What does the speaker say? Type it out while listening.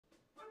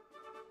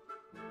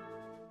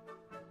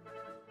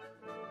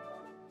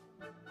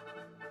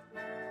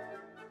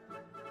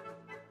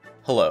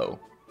Hello,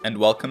 and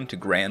welcome to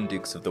Grand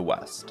Dukes of the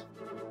West.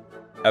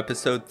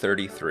 Episode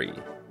 33,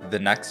 The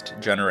Next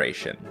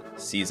Generation,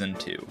 Season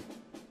 2.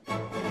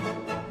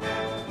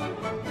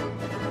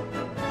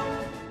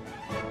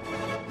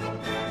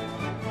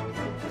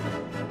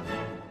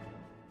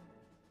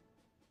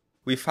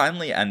 We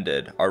finally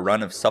ended our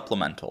run of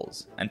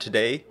supplementals, and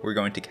today we're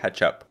going to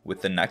catch up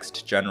with the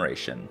next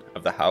generation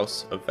of the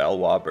House of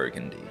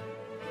Valois-Burgundy.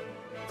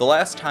 The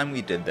last time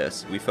we did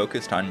this, we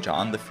focused on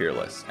John the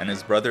Fearless and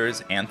his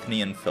brothers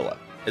Anthony and Philip,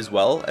 as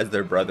well as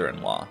their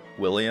brother-in-law,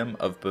 William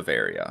of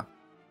Bavaria.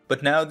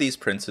 But now these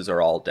princes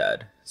are all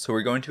dead, so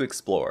we're going to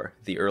explore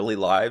the early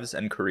lives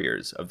and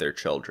careers of their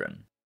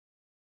children.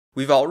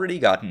 We've already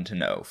gotten to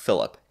know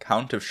Philip,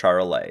 Count of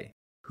Charolais,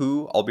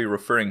 who I'll be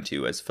referring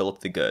to as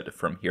Philip the Good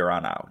from here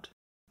on out,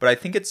 but I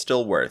think it's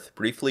still worth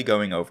briefly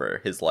going over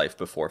his life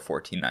before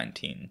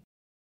 1419.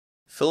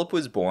 Philip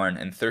was born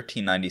in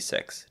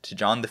 1396 to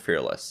John the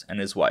Fearless and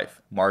his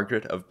wife,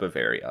 Margaret of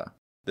Bavaria,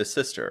 the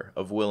sister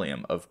of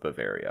William of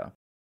Bavaria.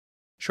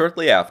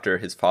 Shortly after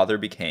his father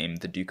became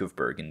the Duke of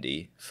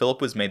Burgundy,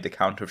 Philip was made the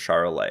Count of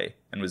Charolais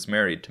and was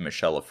married to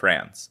Michelle of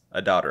France, a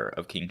daughter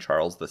of King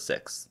Charles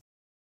VI.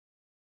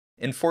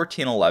 In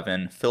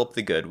 1411, Philip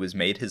the Good was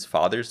made his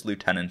father's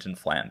lieutenant in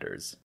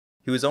Flanders.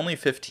 He was only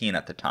 15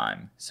 at the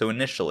time, so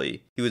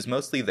initially, he was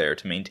mostly there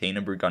to maintain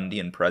a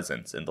Burgundian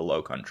presence in the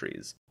Low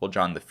Countries, while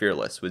John the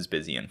Fearless was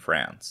busy in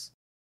France.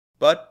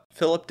 But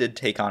Philip did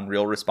take on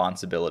real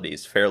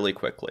responsibilities fairly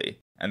quickly,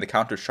 and the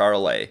Count of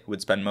Charolais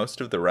would spend most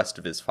of the rest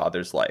of his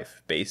father's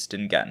life based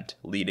in Ghent,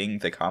 leading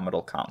the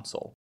Comital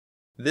Council.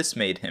 This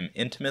made him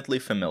intimately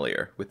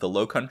familiar with the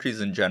Low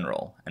Countries in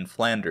general, and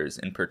Flanders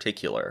in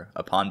particular,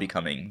 upon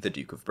becoming the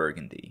Duke of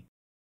Burgundy.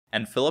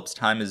 And Philip's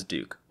time as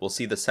Duke will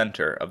see the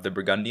center of the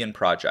Burgundian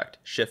project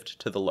shift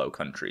to the Low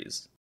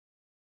Countries.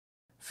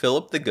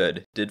 Philip the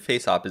Good did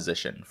face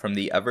opposition from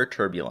the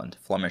ever-turbulent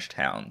Flemish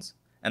towns,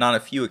 and on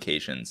a few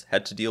occasions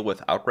had to deal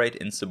with outright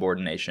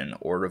insubordination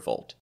or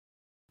revolt.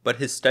 But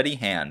his steady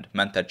hand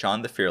meant that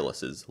John the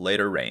Fearless's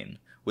later reign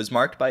was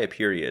marked by a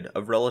period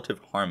of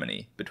relative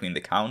harmony between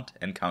the Count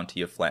and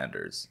County of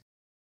Flanders.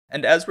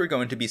 And as we're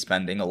going to be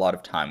spending a lot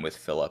of time with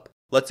Philip,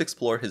 let's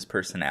explore his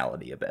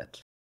personality a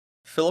bit.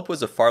 Philip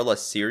was a far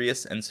less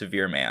serious and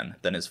severe man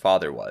than his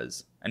father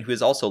was, and he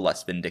was also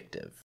less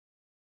vindictive.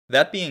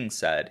 That being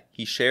said,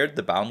 he shared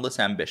the boundless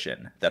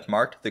ambition that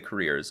marked the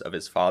careers of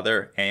his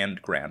father and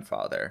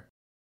grandfather.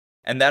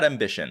 And that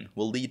ambition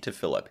will lead to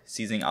Philip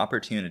seizing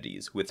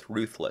opportunities with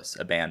ruthless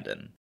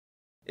abandon.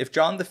 If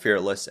John the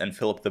Fearless and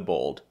Philip the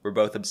Bold were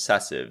both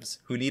obsessives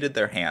who needed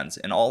their hands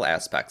in all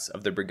aspects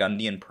of the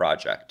Burgundian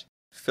project,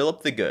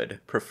 Philip the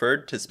Good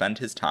preferred to spend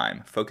his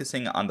time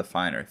focusing on the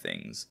finer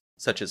things,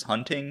 such as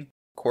hunting,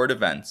 court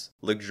events,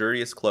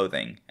 luxurious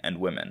clothing,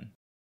 and women.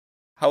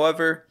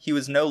 However, he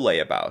was no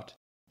layabout.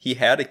 He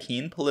had a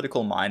keen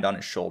political mind on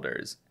his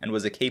shoulders, and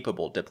was a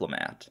capable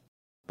diplomat.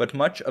 But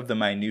much of the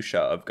minutiae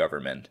of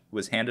government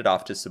was handed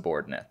off to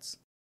subordinates.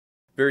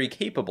 Very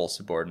capable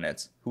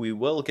subordinates who we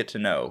will get to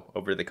know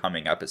over the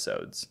coming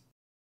episodes.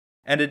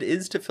 And it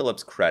is to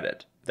Philip's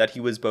credit that he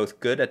was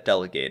both good at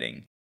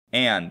delegating,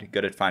 and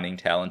good at finding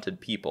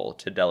talented people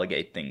to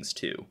delegate things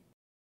to.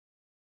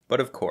 But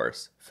of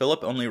course,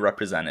 Philip only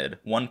represented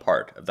one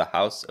part of the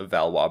House of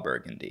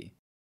Valois-Burgundy,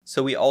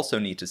 so we also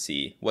need to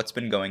see what's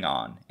been going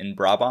on in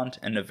Brabant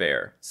and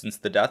Navarre since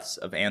the deaths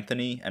of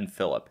Anthony and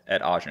Philip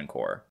at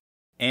Agincourt,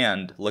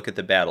 and look at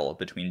the battle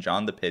between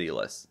John the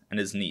Pitiless and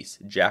his niece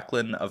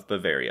Jacqueline of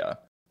Bavaria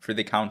for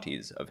the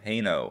counties of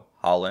Hainaut,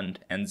 Holland,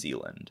 and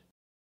Zeeland.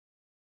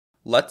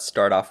 Let's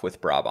start off with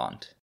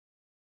Brabant.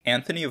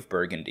 Anthony of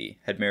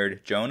Burgundy had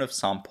married Joan of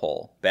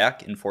Saint-Pol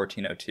back in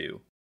 1402,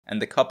 and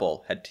the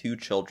couple had 2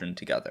 children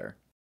together,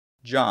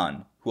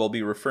 John, who I'll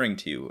be referring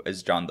to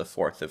as John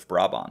IV of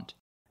Brabant,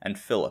 and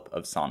Philip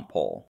of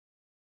Saint-Pol.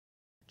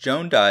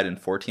 Joan died in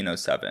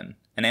 1407,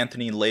 and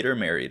Anthony later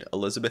married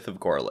Elizabeth of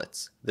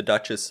Gorlitz, the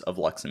Duchess of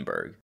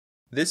Luxembourg.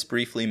 This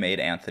briefly made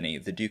Anthony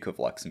the Duke of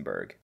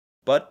Luxembourg,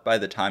 but by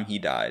the time he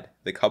died,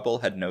 the couple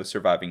had no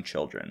surviving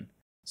children,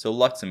 so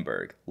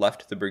Luxembourg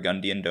left the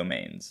Burgundian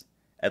domains,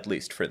 at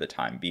least for the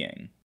time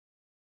being.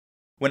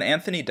 When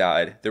Anthony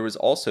died, there was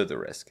also the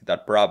risk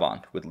that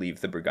Brabant would leave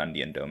the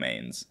Burgundian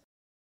domains.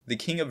 The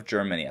King of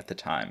Germany at the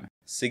time,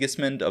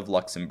 Sigismund of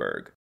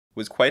Luxembourg,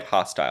 was quite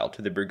hostile to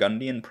the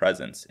Burgundian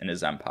presence in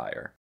his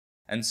empire,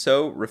 and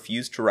so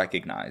refused to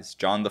recognize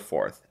John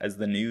IV as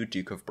the new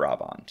Duke of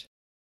Brabant.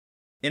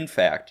 In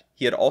fact,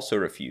 he had also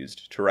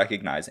refused to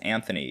recognize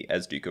Anthony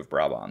as Duke of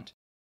Brabant,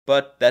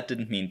 but that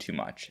didn't mean too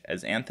much,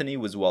 as Anthony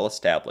was well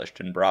established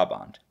in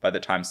Brabant by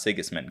the time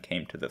Sigismund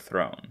came to the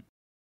throne.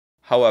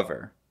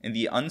 However, in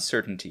the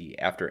uncertainty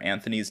after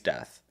Anthony's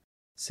death,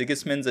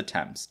 Sigismund's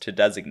attempts to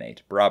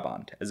designate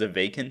Brabant as a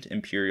vacant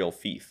imperial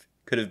fief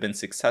could have been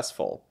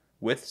successful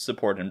with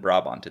support in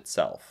Brabant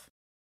itself.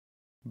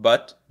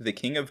 But the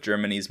King of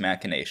Germany's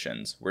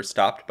machinations were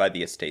stopped by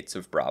the estates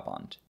of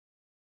Brabant.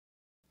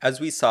 As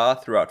we saw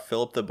throughout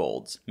Philip the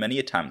Bold's many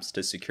attempts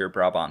to secure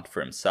Brabant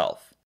for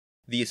himself,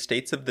 the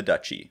estates of the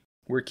duchy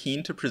were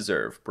keen to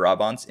preserve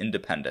Brabant's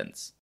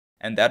independence,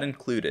 and that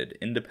included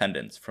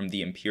independence from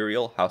the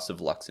imperial House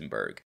of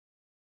Luxembourg.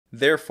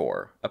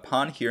 Therefore,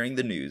 upon hearing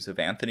the news of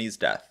Anthony's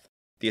death,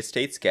 the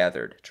estates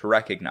gathered to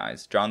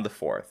recognize John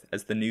IV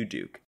as the new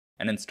duke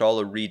and install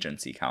a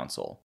regency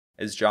council,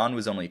 as John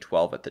was only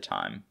 12 at the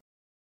time.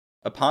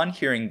 Upon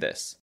hearing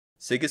this,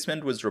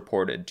 Sigismund was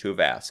reported to have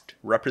asked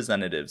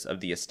representatives of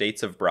the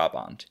estates of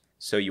Brabant,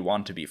 "So you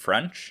want to be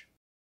French?"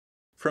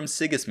 From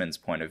Sigismund's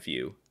point of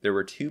view, there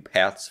were two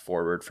paths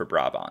forward for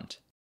Brabant: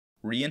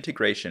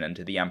 reintegration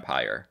into the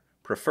empire,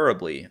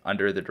 preferably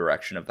under the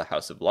direction of the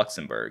House of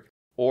Luxembourg,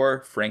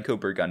 or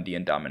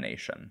Franco-Burgundian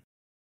domination.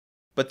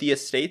 But the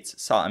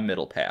estates saw a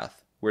middle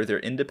path, where their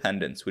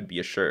independence would be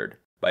assured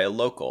by a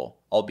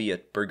local,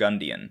 albeit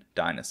Burgundian,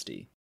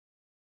 dynasty.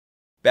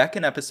 Back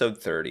in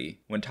episode 30,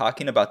 when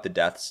talking about the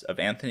deaths of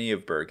Anthony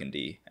of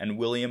Burgundy and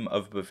William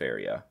of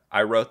Bavaria,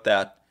 I wrote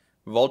that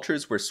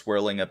vultures were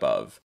swirling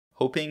above,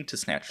 hoping to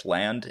snatch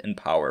land and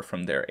power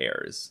from their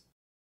heirs.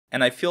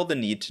 And I feel the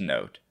need to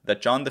note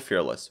that John the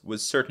Fearless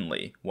was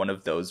certainly one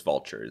of those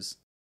vultures.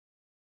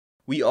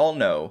 We all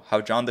know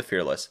how John the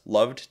Fearless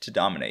loved to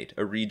dominate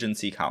a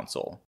regency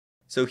council,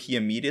 so he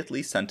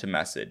immediately sent a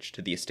message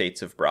to the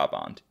estates of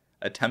Brabant,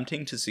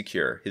 attempting to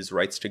secure his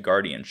rights to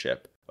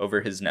guardianship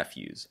over his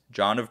nephews,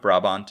 John of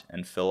Brabant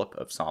and Philip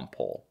of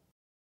Saint-Pol.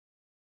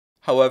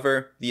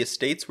 However, the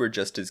estates were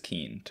just as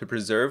keen to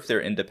preserve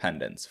their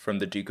independence from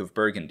the Duke of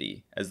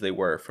Burgundy as they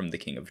were from the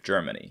King of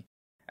Germany,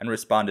 and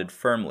responded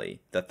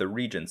firmly that the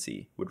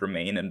regency would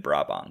remain in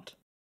Brabant.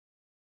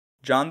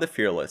 John the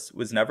Fearless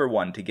was never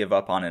one to give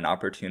up on an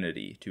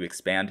opportunity to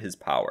expand his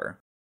power,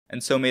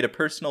 and so made a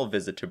personal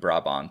visit to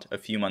Brabant a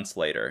few months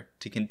later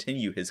to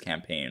continue his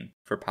campaign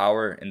for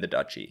power in the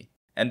duchy,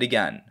 and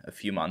again a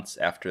few months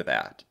after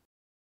that.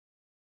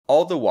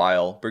 All the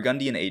while,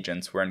 Burgundian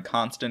agents were in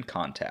constant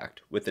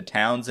contact with the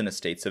towns and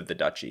estates of the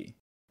duchy,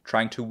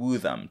 trying to woo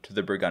them to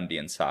the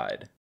Burgundian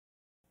side.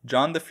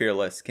 John the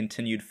Fearless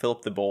continued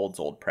Philip the Bold's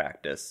old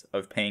practice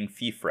of paying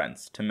fief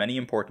rents to many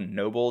important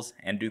nobles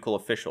and ducal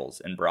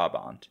officials in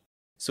Brabant,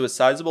 so a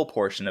sizable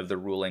portion of the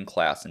ruling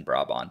class in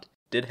Brabant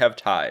did have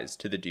ties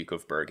to the Duke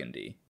of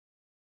Burgundy.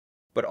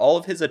 But all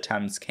of his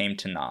attempts came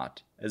to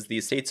naught, as the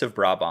estates of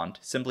Brabant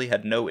simply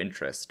had no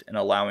interest in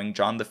allowing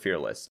John the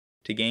Fearless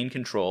to gain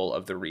control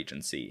of the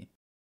regency,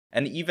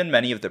 and even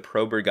many of the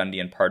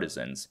pro-Burgundian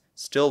partisans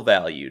still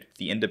valued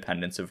the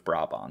independence of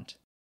Brabant.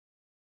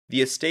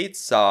 The estates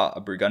saw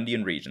a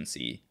Burgundian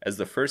regency as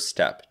the first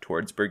step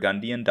towards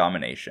Burgundian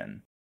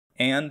domination,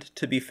 and,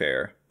 to be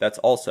fair, that's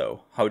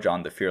also how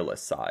John the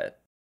Fearless saw it.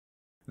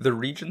 The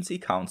Regency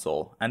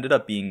Council ended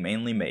up being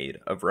mainly made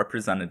of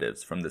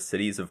representatives from the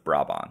cities of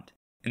Brabant,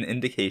 an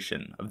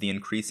indication of the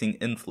increasing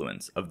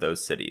influence of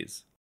those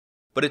cities.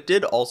 But it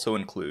did also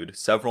include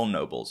several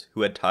nobles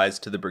who had ties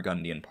to the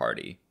Burgundian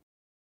party.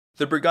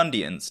 The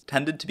Burgundians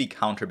tended to be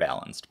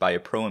counterbalanced by a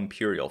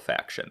pro-imperial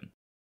faction,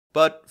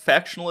 but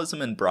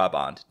factionalism in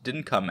Brabant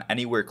didn't come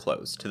anywhere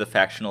close to the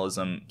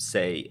factionalism,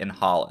 say, in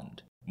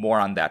Holland. More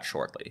on that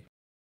shortly.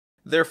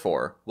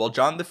 Therefore, while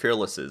John the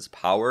Fearless's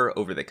power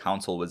over the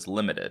council was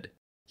limited,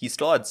 he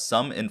still had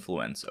some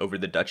influence over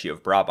the Duchy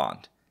of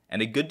Brabant,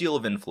 and a good deal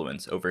of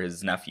influence over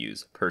his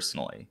nephews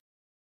personally.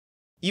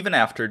 Even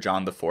after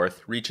John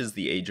IV reaches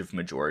the age of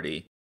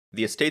majority,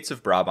 the estates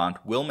of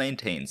Brabant will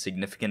maintain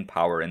significant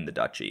power in the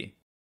duchy.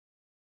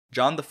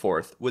 John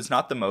IV was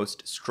not the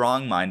most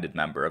strong-minded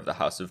member of the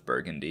House of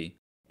Burgundy,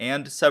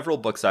 and several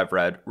books I've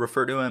read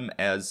refer to him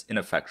as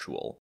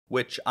ineffectual,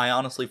 which I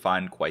honestly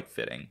find quite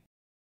fitting.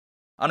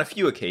 On a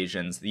few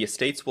occasions, the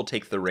estates will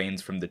take the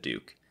reins from the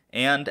Duke,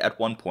 and at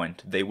one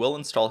point they will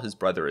install his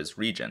brother as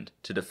regent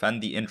to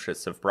defend the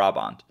interests of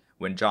Brabant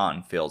when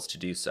John fails to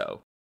do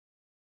so.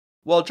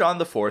 While John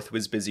IV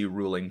was busy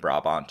ruling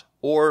Brabant,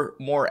 or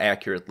more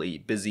accurately,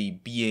 busy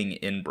being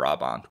in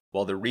Brabant,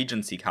 while the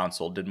Regency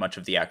Council did much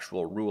of the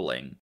actual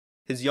ruling,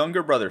 his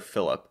younger brother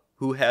Philip,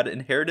 who had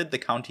inherited the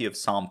county of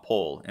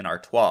Saint-Pol in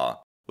Artois,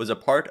 was a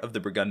part of the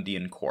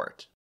Burgundian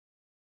court.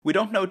 We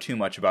don't know too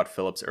much about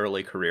Philip's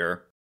early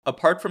career,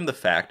 apart from the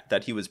fact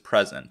that he was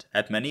present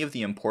at many of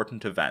the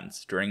important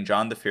events during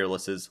John the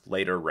Fearless's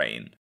later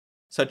reign,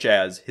 such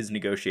as his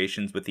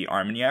negotiations with the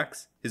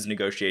Armagnacs, his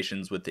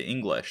negotiations with the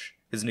English,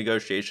 his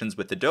negotiations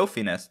with the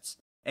Dauphinists,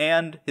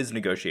 and his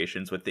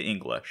negotiations with the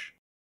English.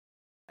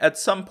 At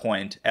some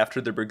point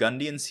after the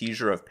Burgundian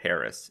seizure of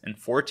Paris in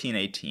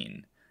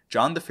 1418,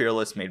 John the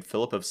Fearless made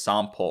Philip of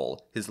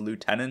Saint-Pol his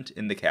lieutenant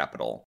in the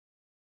capital.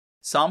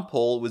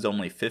 Saint-Pol was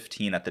only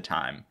 15 at the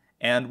time,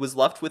 and was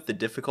left with the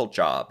difficult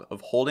job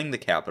of holding the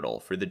capital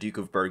for the Duke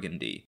of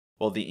Burgundy,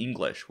 while the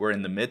English were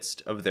in the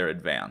midst of their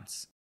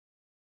advance.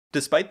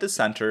 Despite the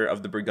center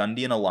of the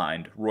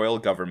Burgundian-aligned royal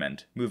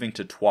government moving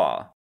to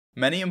Troyes,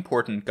 many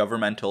important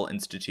governmental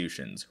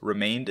institutions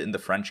remained in the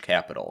French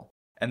capital,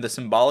 and the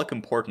symbolic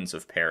importance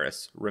of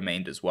Paris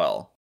remained as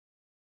well.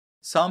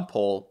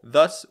 Saint-Pol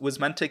thus was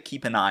meant to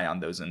keep an eye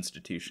on those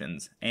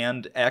institutions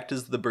and act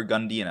as the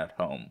Burgundian at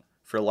home,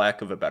 for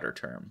lack of a better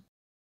term.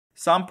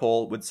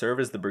 Saint-Pol would serve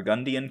as the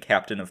Burgundian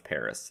captain of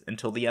Paris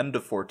until the end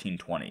of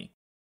 1420,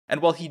 and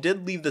while he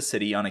did leave the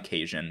city on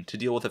occasion to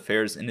deal with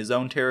affairs in his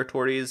own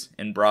territories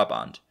in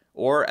Brabant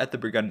or at the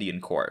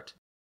Burgundian court,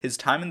 his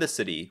time in the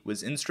city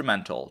was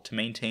instrumental to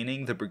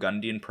maintaining the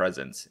Burgundian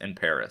presence in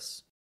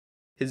Paris.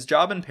 His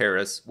job in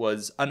Paris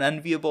was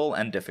unenviable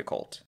and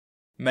difficult.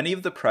 Many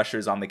of the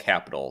pressures on the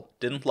capital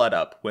didn't let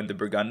up when the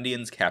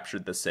Burgundians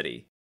captured the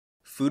city.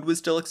 Food was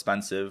still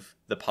expensive,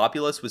 the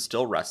populace was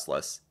still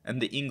restless,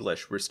 and the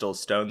English were still a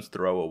stone's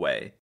throw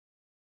away.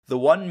 The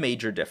one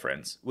major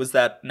difference was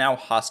that now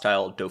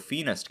hostile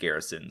Dauphinist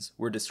garrisons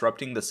were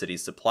disrupting the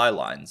city's supply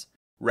lines,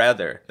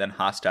 rather than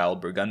hostile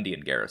Burgundian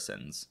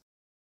garrisons.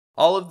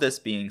 All of this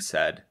being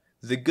said,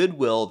 the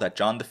goodwill that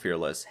John the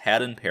Fearless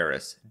had in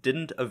Paris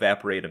didn't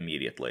evaporate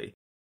immediately,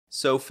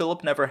 so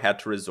Philip never had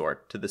to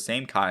resort to the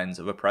same kinds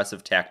of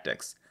oppressive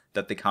tactics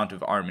that the Count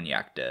of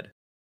Armagnac did.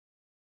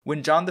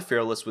 When John the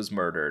Fearless was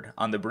murdered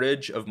on the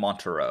bridge of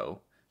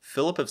Montereau,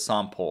 Philip of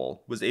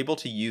Saint-Pol was able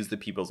to use the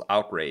people's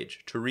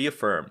outrage to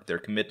reaffirm their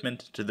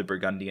commitment to the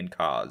Burgundian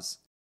cause.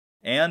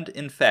 And,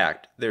 in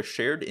fact, their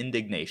shared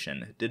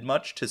indignation did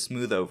much to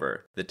smooth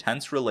over the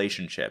tense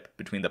relationship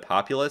between the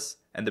populace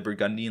and the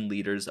Burgundian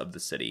leaders of the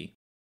city.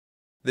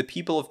 The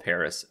people of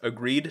Paris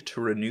agreed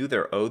to renew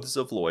their oaths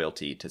of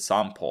loyalty to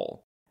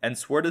Saint-Pol, and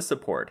swore to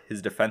support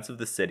his defense of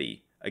the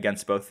city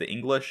against both the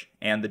English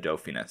and the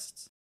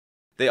Dauphinists.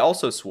 They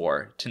also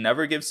swore to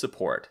never give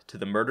support to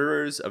the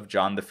murderers of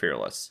John the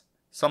Fearless,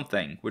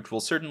 something which will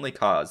certainly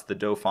cause the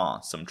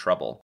Dauphin some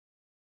trouble.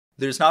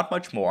 There's not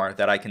much more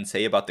that I can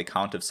say about the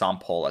Count of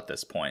Saint-Pol at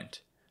this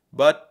point,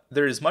 but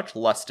there is much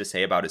less to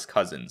say about his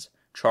cousins,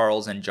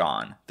 Charles and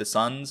John, the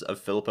sons of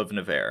Philip of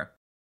Navarre.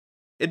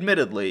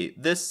 Admittedly,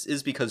 this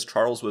is because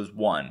Charles was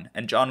 1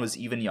 and John was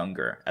even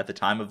younger at the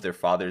time of their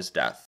father's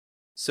death,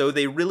 so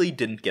they really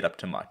didn't get up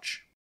to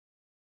much.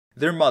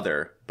 Their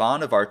mother,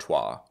 Bonne of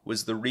Artois,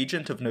 was the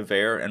regent of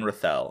Navarre and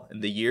Rethel in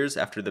the years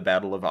after the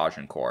Battle of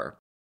Agincourt,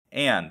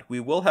 and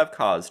we will have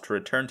cause to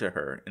return to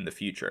her in the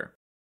future.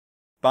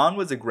 Bonne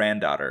was a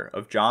granddaughter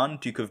of John,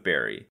 Duke of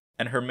Berry,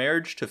 and her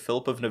marriage to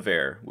Philip of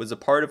Navarre was a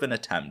part of an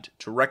attempt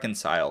to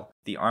reconcile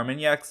the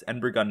Armagnacs and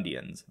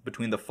Burgundians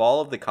between the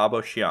fall of the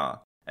Cabotians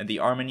and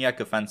the Armagnac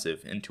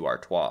offensive into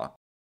Artois.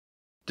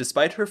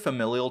 Despite her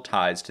familial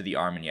ties to the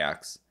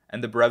Armagnacs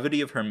and the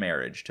brevity of her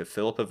marriage to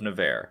Philip of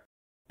Navarre,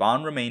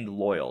 Bonne remained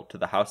loyal to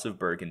the House of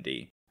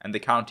Burgundy, and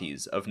the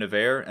counties of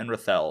Navarre and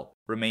Rethel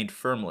remained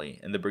firmly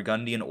in the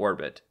Burgundian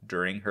orbit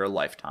during her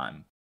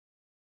lifetime.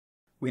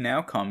 We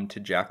now come to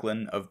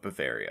Jacqueline of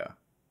Bavaria,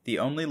 the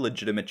only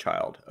legitimate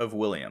child of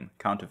William,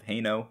 Count of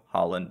Hainaut,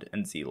 Holland,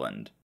 and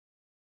Zeeland.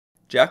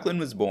 Jacqueline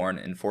was born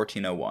in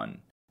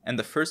 1401, and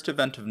the first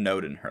event of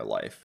note in her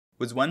life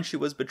was when she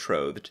was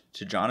betrothed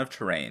to John of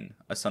Touraine,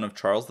 a son of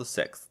Charles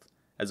VI,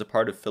 as a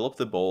part of Philip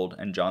the Bold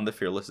and John the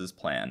Fearless's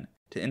plan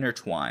to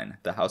intertwine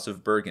the House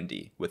of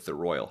Burgundy with the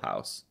royal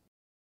house.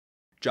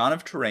 John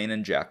of Touraine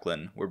and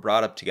Jacqueline were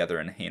brought up together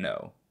in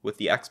Hainaut, with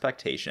the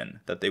expectation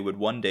that they would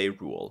one day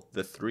rule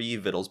the 3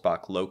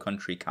 Wittelsbach Low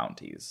Country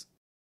counties.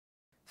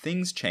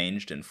 Things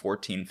changed in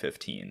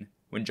 1415,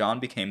 when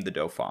John became the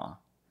Dauphin,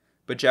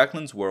 but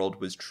Jacqueline's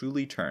world was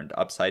truly turned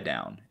upside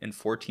down in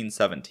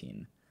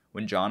 1417,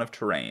 when John of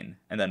Touraine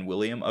and then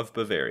William of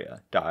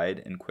Bavaria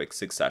died in quick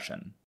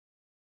succession.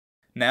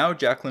 Now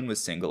Jacqueline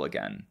was single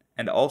again,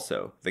 and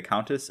also the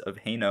Countess of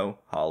Hainaut,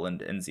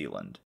 Holland, and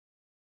Zeeland.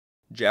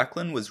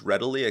 Jacqueline was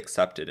readily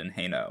accepted in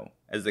Hainaut,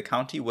 as the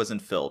county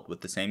wasn't filled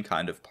with the same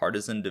kind of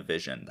partisan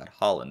division that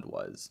Holland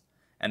was,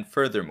 and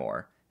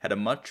furthermore had a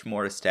much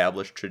more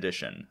established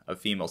tradition of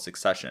female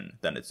succession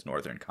than its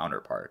northern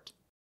counterpart.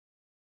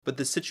 But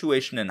the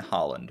situation in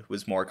Holland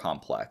was more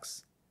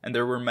complex, and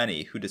there were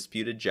many who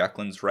disputed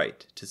Jacqueline's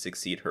right to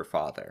succeed her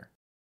father.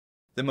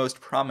 The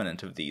most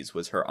prominent of these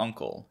was her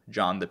uncle,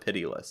 John the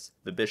Pitiless,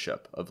 the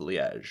Bishop of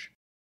Liège.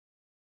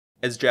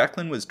 As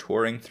Jacqueline was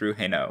touring through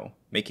Hainaut,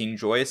 making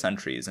joyous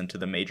entries into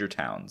the major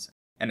towns,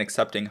 and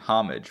accepting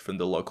homage from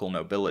the local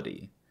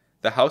nobility,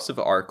 the House of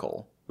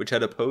Arkell, which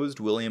had opposed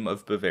William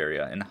of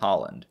Bavaria in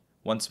Holland,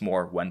 once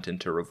more went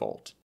into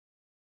revolt.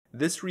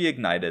 This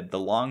reignited the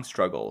long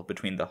struggle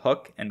between the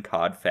Hook and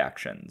Cod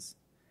factions,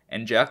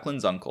 and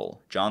Jacqueline's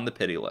uncle, John the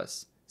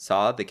Pitiless,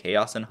 saw the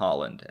chaos in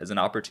Holland as an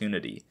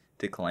opportunity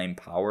to claim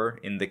power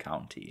in the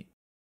county.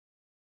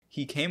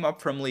 He came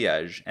up from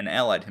Liège and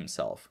allied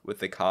himself with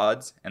the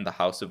Cods and the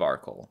House of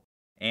Arkell,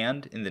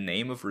 and, in the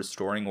name of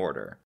restoring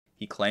order,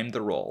 he claimed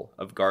the role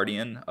of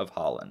Guardian of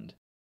Holland.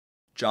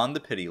 John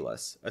the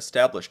Pitiless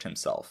established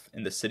himself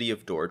in the city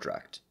of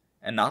Dordrecht,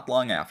 and not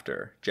long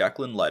after,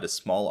 Jacqueline led a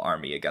small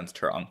army against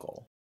her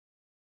uncle.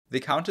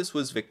 The Countess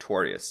was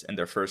victorious in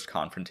their first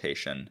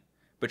confrontation,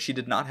 but she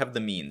did not have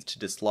the means to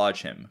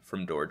dislodge him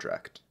from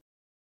Dordrecht.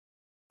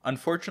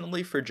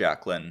 Unfortunately for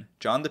Jacqueline,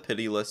 John the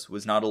Pitiless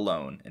was not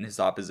alone in his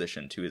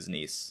opposition to his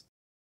niece.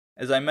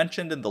 As I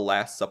mentioned in the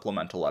last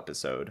supplemental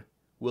episode,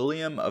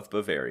 William of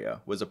Bavaria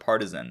was a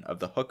partisan of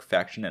the Hook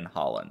faction in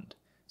Holland,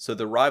 so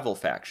the rival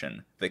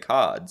faction, the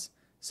Cods,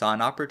 saw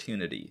an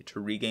opportunity to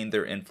regain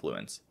their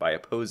influence by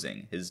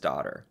opposing his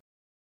daughter.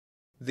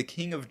 The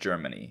King of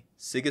Germany,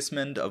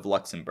 Sigismund of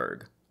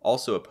Luxembourg,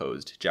 also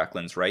opposed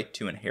Jacqueline's right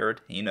to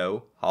inherit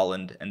Hainaut,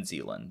 Holland, and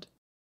Zealand.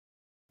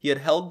 He had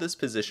held this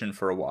position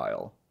for a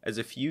while, as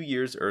a few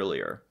years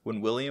earlier,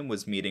 when William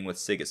was meeting with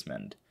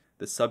Sigismund,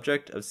 the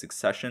subject of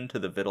succession to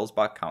the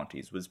Wittelsbach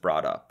counties was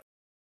brought up.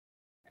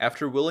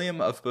 After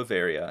William of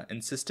Bavaria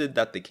insisted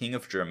that the King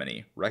of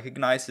Germany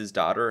recognize his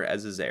daughter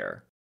as his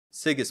heir,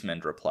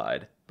 Sigismund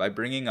replied by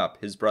bringing up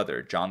his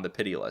brother John the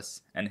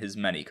Pitiless and his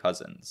many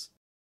cousins.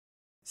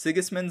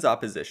 Sigismund's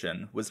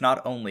opposition was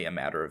not only a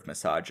matter of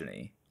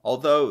misogyny,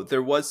 although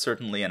there was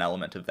certainly an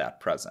element of that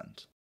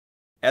present.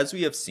 As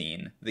we have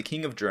seen, the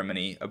King of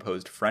Germany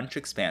opposed French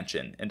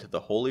expansion into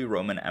the Holy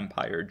Roman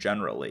Empire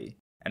generally,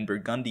 and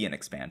Burgundian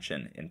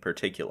expansion in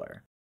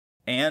particular.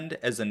 And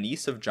as a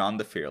niece of John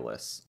the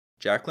Fearless,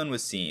 Jacqueline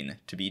was seen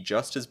to be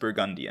just as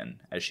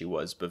Burgundian as she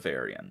was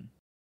Bavarian.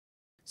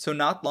 So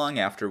not long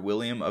after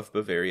William of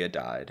Bavaria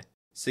died,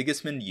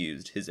 Sigismund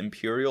used his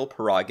imperial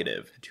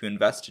prerogative to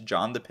invest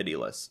John the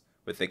Pitiless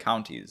with the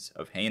counties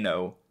of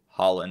Hainaut,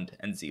 Holland,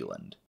 and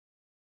Zealand.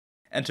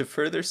 And to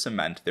further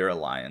cement their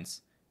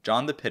alliance,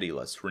 John the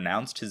Pitiless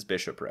renounced his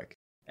bishopric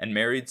and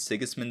married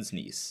Sigismund's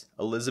niece,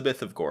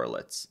 Elizabeth of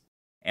Gorlitz,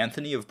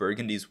 Anthony of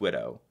Burgundy's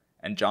widow,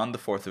 and John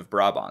IV of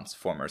Brabant's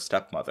former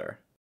stepmother.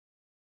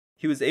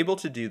 He was able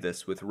to do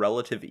this with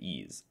relative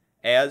ease,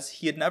 as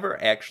he had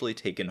never actually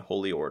taken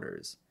holy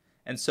orders,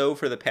 and so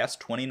for the past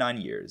 29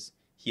 years,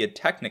 he had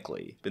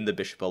technically been the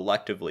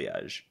bishop-elect of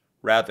Liège,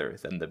 rather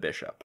than the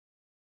bishop.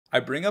 I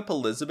bring up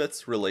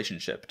Elizabeth's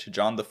relationship to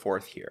John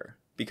IV here,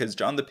 because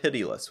John the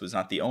Pitiless was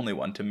not the only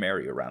one to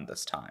marry around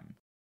this time.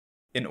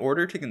 In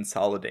order to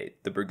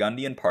consolidate the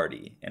Burgundian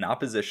party in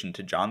opposition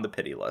to John the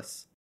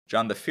Pitiless,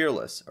 John the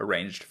Fearless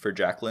arranged for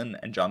Jacqueline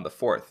and John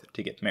IV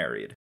to get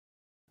married.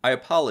 I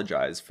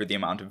apologize for the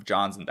amount of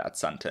Johns in that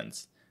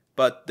sentence,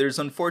 but there's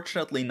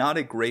unfortunately not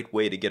a great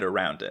way to get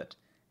around it,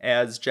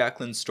 as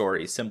Jacqueline's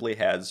story simply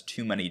has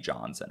too many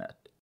Johns in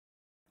it.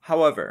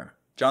 However,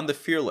 John the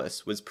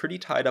Fearless was pretty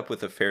tied up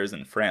with affairs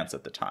in France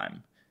at the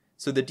time,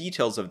 so the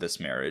details of this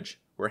marriage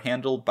were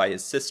handled by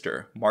his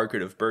sister,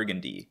 Margaret of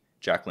Burgundy,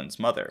 Jacqueline's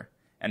mother,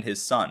 and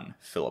his son,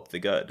 Philip the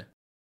Good.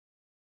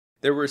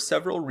 There were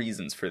several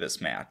reasons for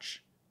this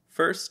match.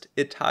 First,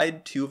 it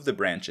tied two of the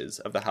branches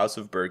of the House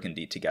of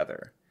Burgundy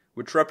together,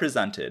 which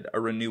represented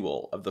a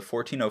renewal of the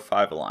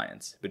 1405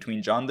 alliance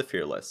between John the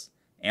Fearless,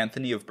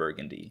 Anthony of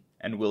Burgundy,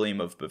 and William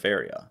of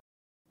Bavaria,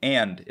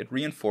 and it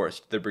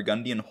reinforced the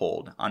Burgundian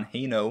hold on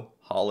Hainaut,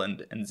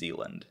 Holland, and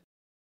Zealand.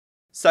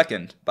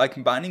 Second, by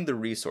combining the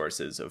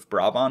resources of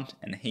Brabant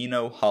and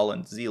Hainaut,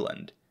 Holland,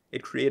 Zealand,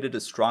 it created a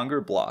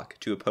stronger bloc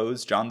to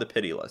oppose John the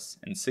Pitiless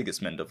and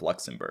Sigismund of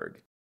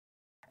Luxembourg.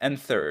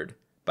 And third,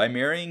 by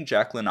marrying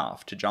Jacqueline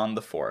off to John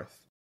IV,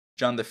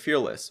 John the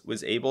Fearless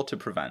was able to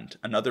prevent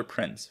another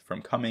prince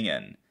from coming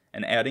in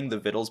and adding the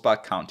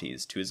Wittelsbach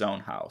counties to his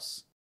own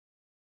house.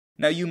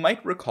 Now you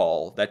might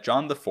recall that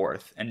John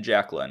IV and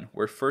Jacqueline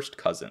were first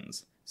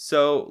cousins,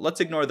 so let's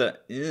ignore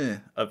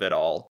the of it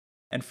all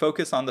and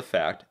focus on the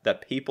fact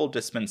that papal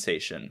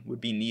dispensation would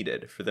be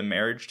needed for the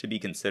marriage to be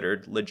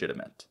considered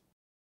legitimate.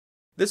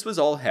 This was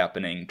all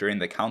happening during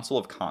the Council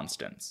of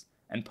Constance,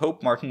 and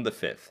Pope Martin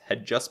V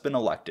had just been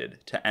elected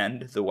to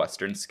end the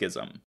Western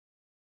Schism.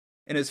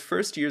 In his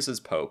first years as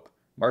Pope,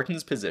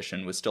 Martin's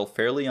position was still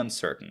fairly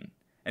uncertain,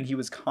 and he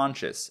was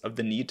conscious of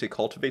the need to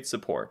cultivate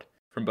support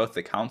from both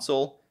the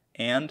Council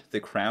and the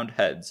crowned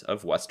heads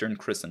of Western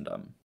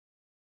Christendom.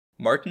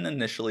 Martin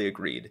initially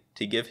agreed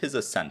to give his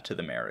assent to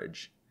the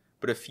marriage,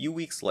 but a few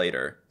weeks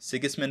later,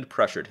 Sigismund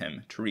pressured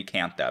him to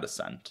recant that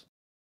assent.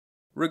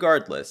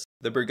 Regardless,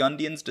 the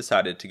Burgundians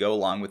decided to go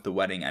along with the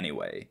wedding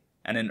anyway,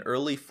 and in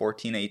early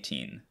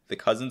 1418, the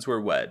cousins were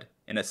wed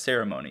in a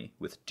ceremony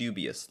with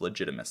dubious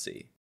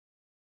legitimacy.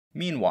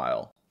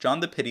 Meanwhile, John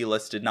the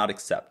Pitiless did not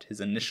accept his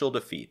initial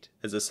defeat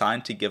as a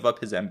sign to give up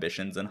his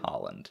ambitions in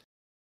Holland.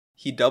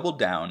 He doubled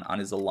down on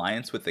his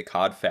alliance with the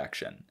Cod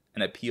faction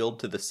and appealed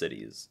to the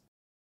cities.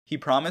 He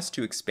promised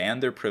to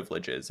expand their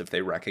privileges if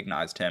they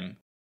recognized him,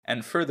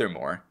 and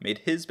furthermore made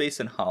his base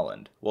in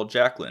Holland while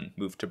Jacqueline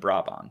moved to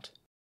Brabant.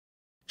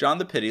 John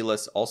the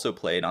Pitiless also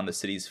played on the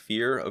city's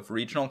fear of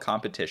regional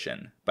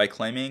competition by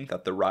claiming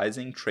that the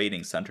rising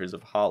trading centers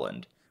of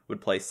Holland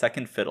would play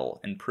second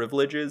fiddle in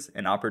privileges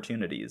and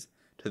opportunities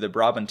to the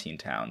Brabantine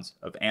towns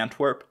of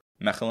Antwerp,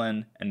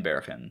 Mechelen, and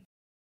Bergen.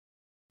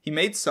 He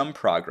made some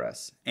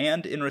progress,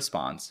 and in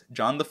response,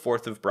 John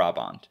IV of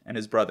Brabant and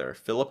his brother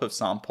Philip of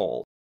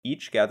Saint-Pol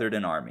each gathered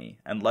an army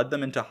and led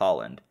them into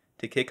Holland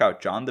to kick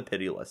out John the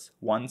Pitiless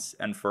once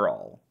and for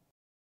all.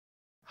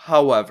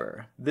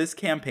 However, this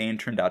campaign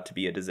turned out to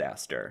be a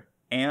disaster,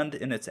 and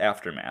in its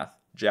aftermath,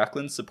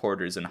 Jacqueline's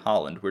supporters in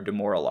Holland were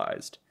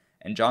demoralized,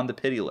 and John the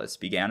Pitiless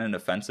began an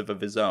offensive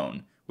of his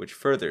own, which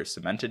further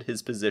cemented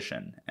his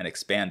position and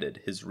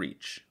expanded his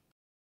reach.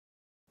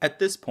 At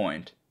this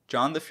point,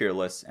 John the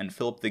Fearless and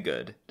Philip the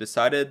Good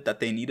decided that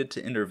they needed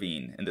to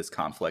intervene in this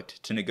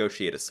conflict to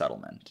negotiate a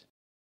settlement.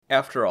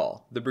 After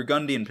all, the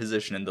Burgundian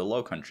position in the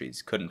Low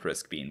Countries couldn't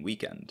risk being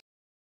weakened.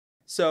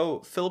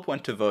 So, Philip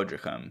went to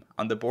Vodichem,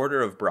 on the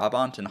border of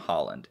Brabant and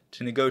Holland,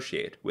 to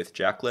negotiate with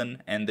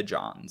Jacqueline and the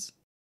Johns.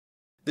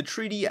 The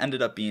treaty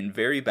ended up being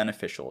very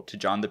beneficial to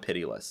John the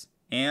Pitiless,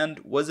 and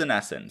was in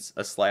essence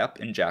a slap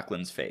in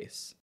Jacqueline's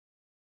face.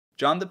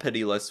 John the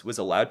Pitiless was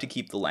allowed to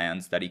keep the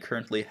lands that he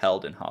currently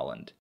held in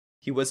Holland.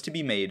 He was to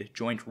be made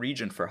joint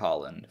regent for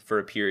Holland for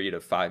a period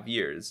of 5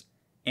 years,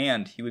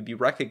 and he would be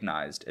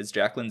recognized as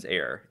Jacqueline's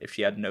heir if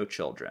she had no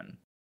children.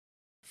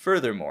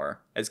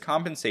 Furthermore, as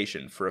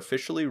compensation for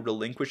officially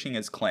relinquishing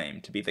his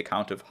claim to be the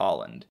Count of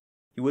Holland,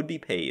 he would be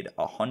paid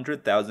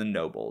 100,000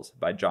 nobles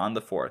by John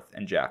IV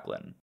and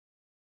Jacqueline.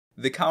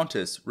 The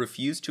Countess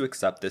refused to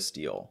accept this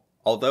deal,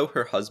 although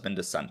her husband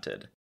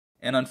assented,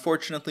 and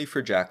unfortunately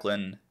for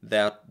Jacqueline,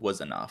 that was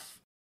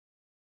enough.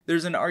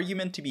 There's an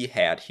argument to be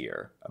had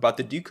here about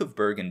the Duke of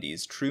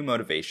Burgundy's true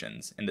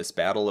motivations in this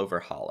battle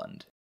over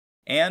Holland,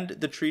 and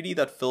the treaty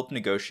that Philip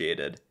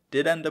negotiated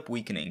did end up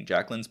weakening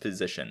Jacqueline's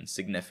position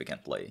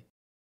significantly.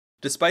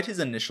 Despite his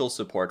initial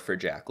support for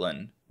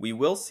Jacqueline, we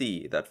will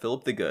see that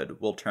Philip the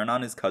Good will turn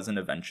on his cousin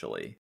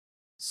eventually.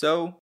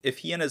 So, if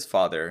he and his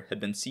father had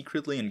been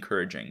secretly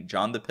encouraging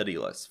John the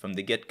Pitiless from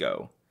the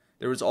get-go,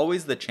 there was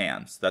always the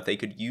chance that they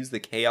could use the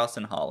chaos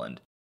in Holland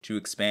to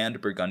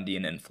expand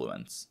Burgundian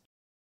influence.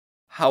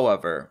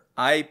 However,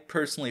 I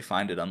personally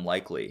find it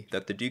unlikely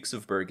that the Dukes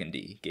of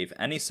Burgundy gave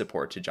any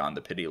support to John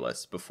the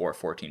Pitiless before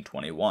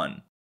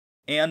 1421,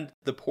 and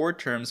the poor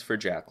terms for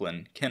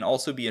Jacqueline can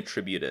also be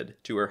attributed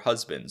to her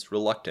husband's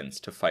reluctance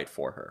to fight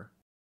for her.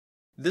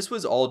 This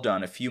was all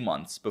done a few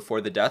months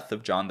before the death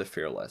of John the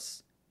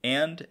Fearless,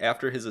 and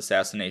after his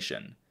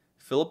assassination,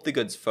 Philip the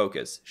Good's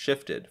focus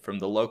shifted from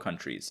the Low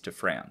Countries to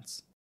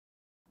France.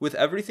 With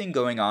everything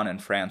going on in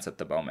France at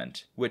the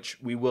moment, which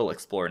we will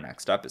explore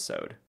next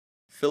episode,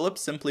 Philip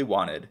simply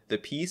wanted the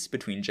peace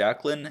between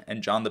Jacqueline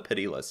and John the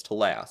Pitiless to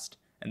last,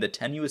 and the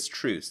tenuous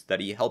truce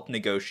that he helped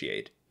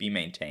negotiate be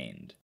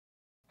maintained.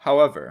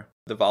 However,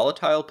 the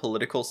volatile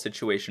political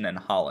situation in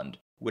Holland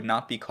would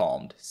not be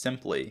calmed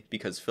simply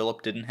because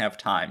Philip didn't have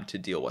time to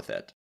deal with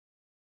it.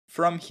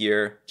 From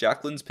here,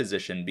 Jacqueline's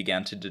position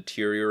began to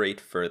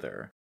deteriorate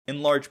further,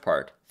 in large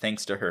part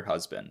thanks to her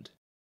husband.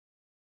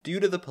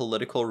 Due to the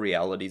political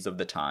realities of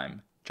the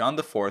time, John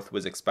IV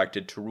was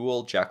expected to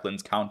rule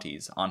Jacqueline's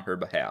counties on her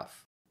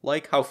behalf,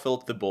 like how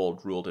Philip the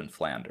Bold ruled in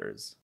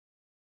Flanders.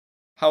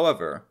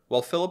 However,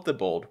 while Philip the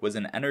Bold was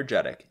an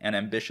energetic and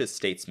ambitious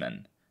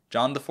statesman,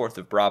 John IV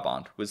of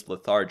Brabant was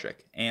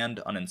lethargic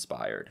and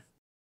uninspired.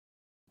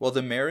 While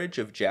the marriage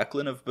of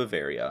Jacqueline of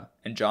Bavaria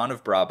and John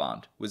of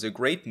Brabant was a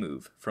great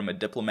move from a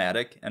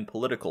diplomatic and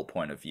political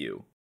point of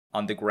view,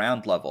 on the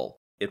ground level,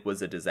 it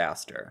was a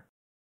disaster.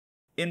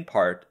 In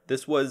part,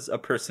 this was a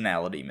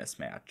personality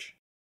mismatch.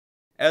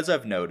 As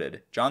I've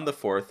noted, John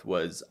IV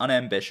was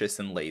unambitious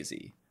and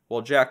lazy,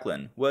 while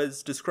Jacqueline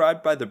was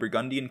described by the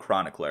Burgundian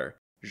chronicler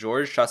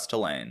Georges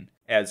Chastelain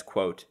as,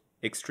 quote,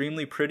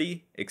 extremely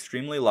pretty,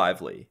 extremely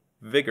lively,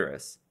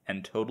 vigorous,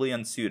 and totally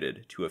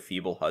unsuited to a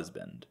feeble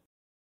husband.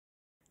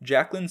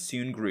 Jacqueline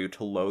soon grew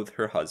to loathe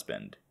her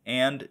husband,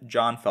 and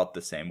John felt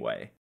the same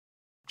way.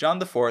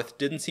 John IV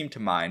didn't seem to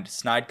mind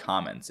snide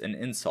comments and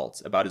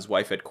insults about his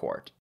wife at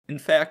court. In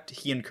fact,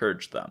 he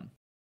encouraged them.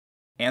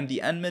 And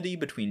the enmity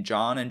between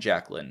John and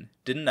Jacqueline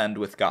didn't end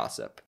with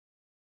gossip.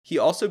 He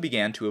also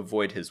began to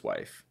avoid his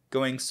wife,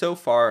 going so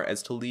far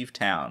as to leave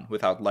town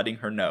without letting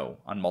her know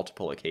on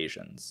multiple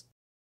occasions.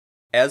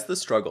 As the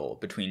struggle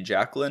between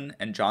Jacqueline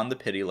and John the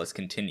Pitiless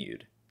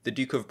continued, the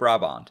Duke of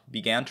Brabant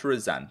began to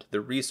resent the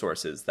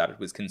resources that it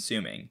was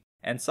consuming,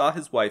 and saw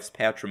his wife's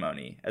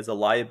patrimony as a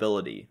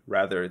liability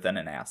rather than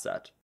an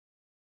asset.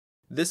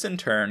 This in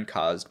turn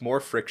caused more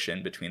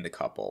friction between the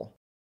couple.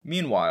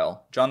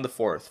 Meanwhile, John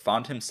IV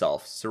found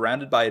himself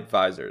surrounded by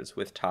advisors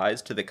with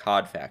ties to the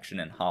Cod faction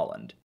in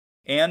Holland,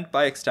 and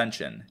by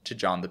extension to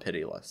John the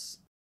Pitiless.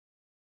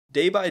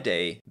 Day by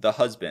day, the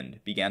husband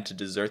began to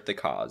desert the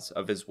cause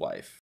of his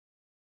wife.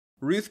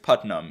 Ruth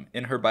Putnam,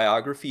 in her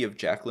biography of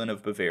Jacqueline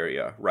of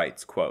Bavaria,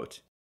 writes,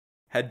 quote,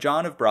 had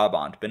John of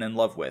Brabant been in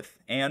love with,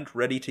 and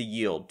ready to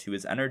yield to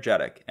his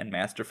energetic and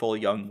masterful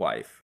young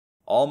wife,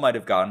 all might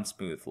have gone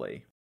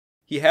smoothly.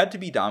 He had to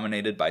be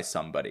dominated by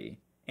somebody,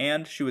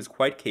 and she was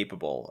quite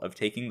capable of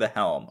taking the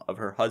helm of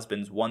her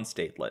husband's one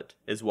statelet,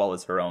 as well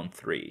as her own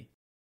 3.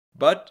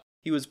 But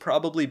he was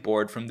probably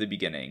bored from the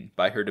beginning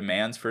by her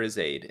demands for his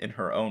aid in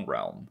her own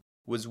realm,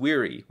 was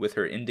weary with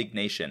her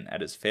indignation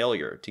at his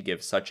failure to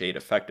give such aid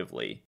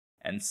effectively,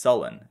 and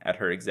sullen at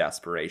her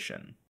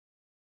exasperation.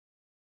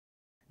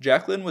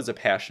 Jacqueline was a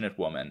passionate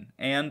woman,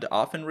 and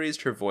often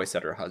raised her voice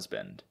at her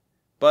husband,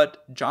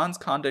 but John's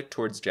conduct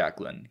towards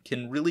Jacqueline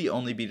can really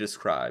only be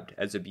described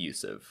as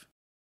abusive.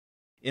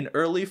 In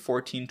early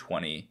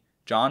 1420,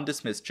 John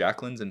dismissed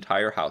Jacqueline's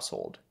entire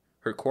household,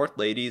 her court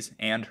ladies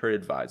and her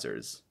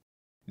advisors.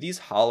 These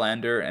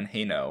Hollander and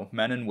Hainaut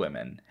men and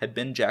women had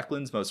been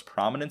Jacqueline's most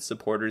prominent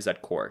supporters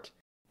at court,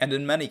 and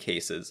in many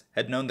cases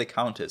had known the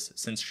Countess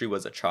since she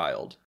was a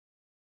child.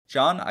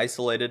 John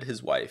isolated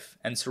his wife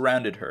and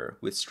surrounded her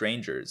with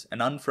strangers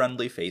and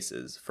unfriendly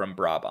faces from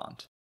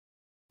Brabant.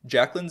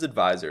 Jacqueline's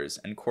advisors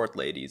and court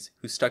ladies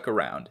who stuck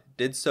around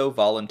did so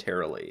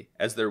voluntarily,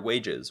 as their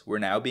wages were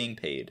now being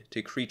paid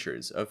to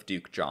creatures of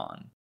Duke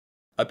John.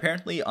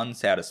 Apparently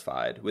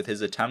unsatisfied with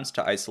his attempts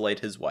to isolate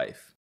his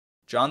wife,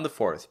 John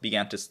IV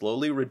began to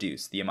slowly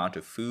reduce the amount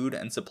of food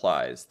and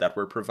supplies that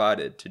were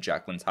provided to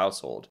Jacqueline's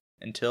household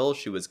until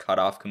she was cut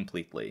off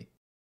completely.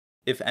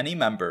 If any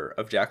member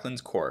of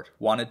Jacqueline's court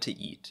wanted to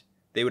eat,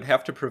 they would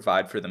have to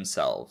provide for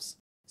themselves,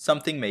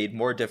 something made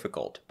more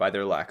difficult by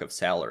their lack of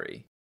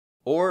salary,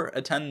 or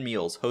attend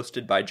meals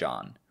hosted by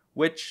John,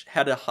 which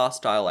had a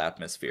hostile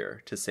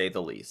atmosphere, to say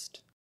the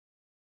least.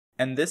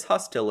 And this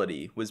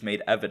hostility was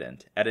made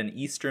evident at an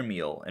Easter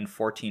meal in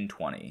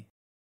 1420.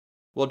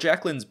 While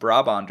Jacqueline's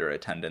Brabanter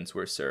attendants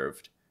were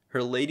served,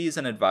 her ladies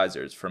and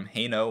advisors from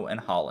Hainaut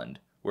and Holland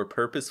were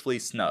purposefully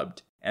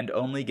snubbed and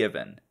only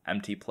given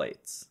empty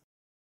plates.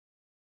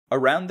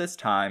 Around this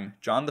time,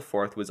 John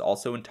IV was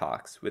also in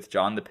talks with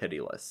John the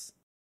Pitiless.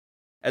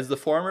 As the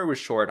former was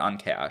short on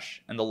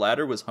cash and the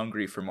latter was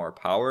hungry for more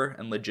power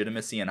and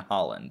legitimacy in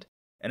Holland,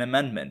 an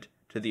amendment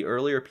to the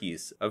earlier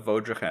peace of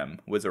Vaudreuil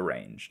was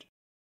arranged.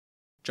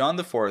 John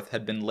IV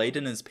had been late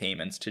in his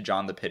payments to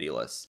John the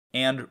Pitiless,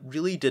 and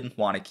really didn't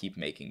want to keep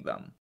making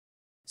them.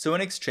 So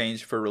in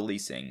exchange for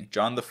releasing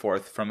John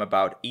IV from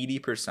about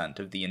 80%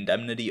 of the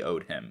indemnity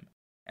owed him,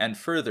 and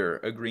further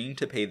agreeing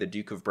to pay the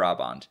Duke of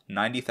Brabant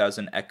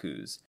 90,000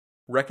 écus,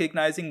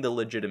 recognizing the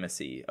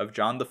legitimacy of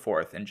John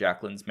IV and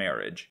Jacqueline's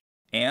marriage,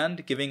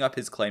 and giving up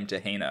his claim to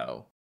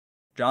Hainaut,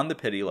 John the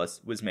Pitiless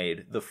was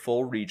made the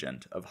full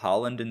regent of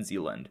Holland and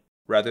Zeeland,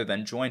 rather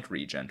than joint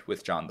regent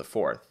with John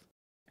IV.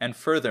 And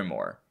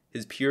furthermore,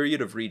 his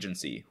period of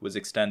regency was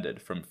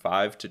extended from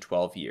 5 to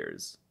 12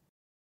 years.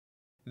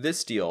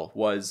 This deal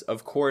was,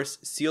 of course,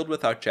 sealed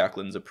without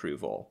Jacqueline's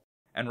approval,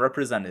 and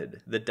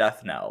represented the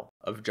death knell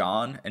of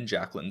John and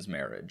Jacqueline's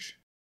marriage.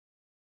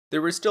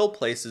 There were still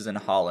places in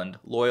Holland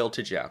loyal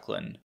to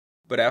Jacqueline,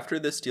 but after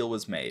this deal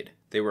was made,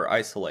 they were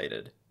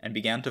isolated and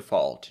began to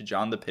fall to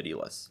John the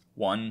Pitiless,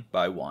 one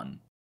by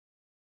one.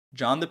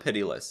 John the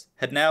Pitiless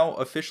had now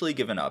officially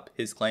given up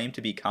his claim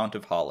to be Count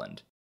of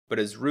Holland, but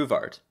as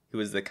Ruvart, who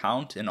was the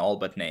Count in all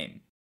but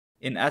name.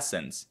 In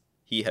essence,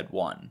 he had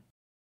won.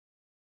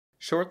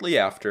 Shortly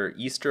after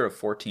Easter of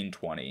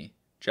 1420,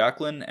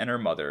 Jacqueline and her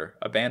mother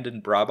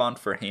abandoned Brabant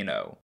for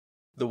Hainaut,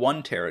 the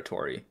one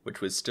territory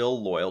which was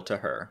still loyal to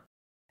her.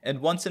 And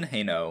once in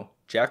Hainaut,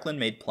 Jacqueline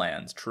made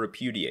plans to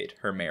repudiate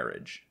her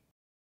marriage.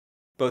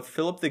 Both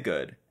Philip the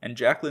Good and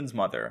Jacqueline's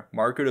mother,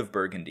 Margaret of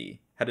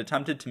Burgundy, had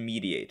attempted to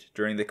mediate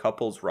during the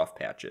couple's rough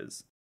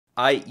patches,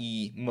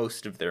 i.e.,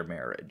 most of their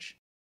marriage.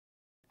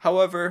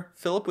 However,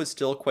 Philip was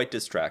still quite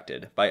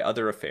distracted by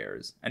other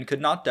affairs and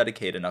could not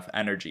dedicate enough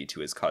energy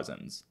to his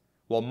cousins,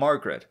 while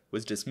Margaret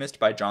was dismissed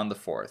by John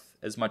IV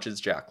as much as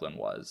Jacqueline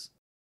was.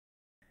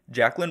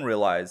 Jacqueline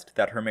realized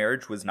that her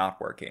marriage was not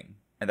working,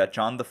 and that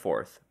John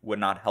IV would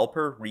not help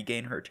her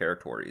regain her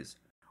territories,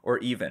 or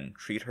even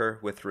treat her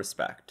with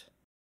respect.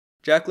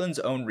 Jacqueline's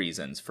own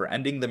reasons for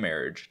ending the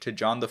marriage to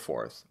John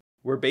IV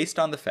were based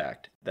on the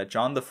fact that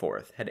John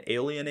IV had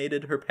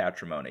alienated her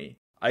patrimony,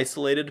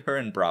 isolated her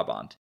in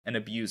Brabant, and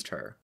abused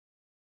her.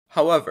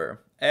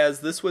 However,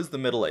 as this was the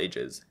Middle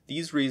Ages,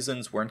 these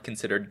reasons weren't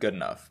considered good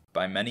enough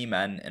by many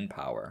men in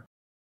power.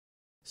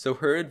 So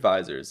her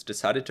advisors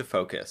decided to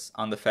focus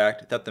on the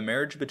fact that the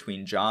marriage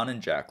between John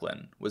and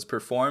Jacqueline was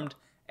performed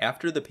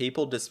after the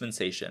papal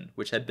dispensation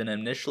which had been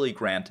initially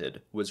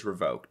granted was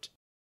revoked.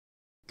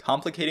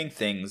 Complicating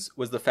things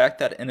was the fact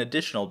that an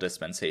additional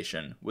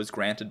dispensation was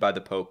granted by the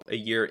Pope a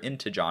year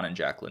into John and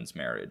Jacqueline's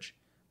marriage,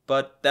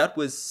 but that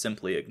was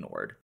simply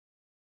ignored.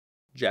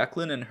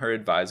 Jacqueline and her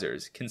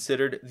advisors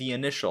considered the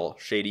initial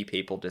shady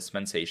papal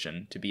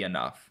dispensation to be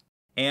enough,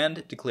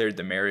 and declared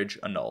the marriage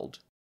annulled.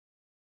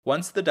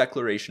 Once the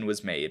declaration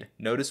was made,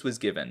 notice was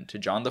given to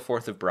John IV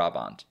of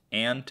Brabant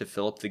and to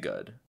Philip the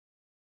Good.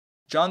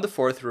 John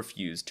IV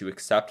refused to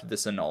accept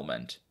this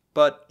annulment,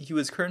 but he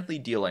was currently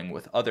dealing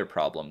with other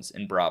problems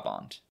in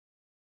Brabant.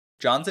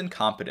 John's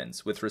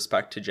incompetence with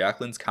respect to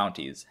Jacqueline's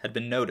counties had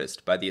been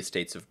noticed by the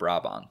estates of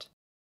Brabant,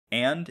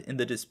 and in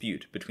the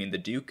dispute between the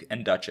Duke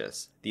and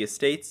Duchess, the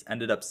estates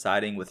ended up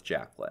siding with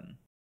Jacqueline.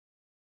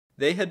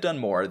 They had done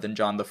more than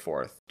John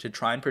IV to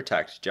try and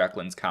protect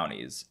Jacqueline's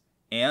counties,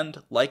 and,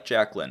 like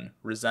Jacqueline,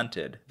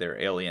 resented their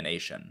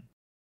alienation.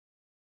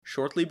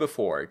 Shortly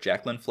before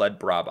Jacqueline fled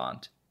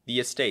Brabant, the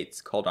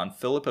estates called on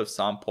Philip of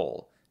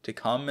Saint-Pol to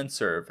come and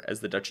serve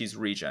as the duchy's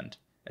regent,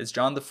 as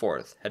John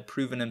IV had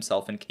proven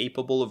himself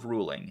incapable of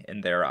ruling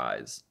in their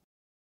eyes.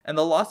 And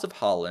the loss of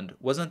Holland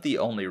wasn't the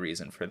only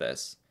reason for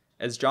this,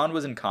 as John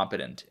was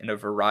incompetent in a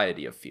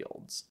variety of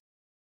fields.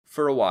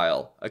 For a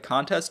while, a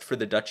contest for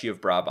the Duchy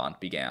of Brabant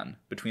began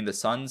between the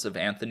sons of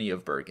Anthony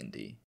of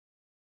Burgundy.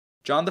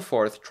 John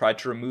IV tried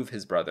to remove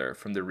his brother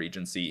from the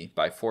regency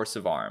by force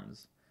of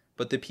arms,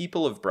 but the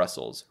people of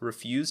Brussels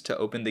refused to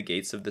open the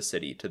gates of the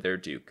city to their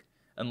duke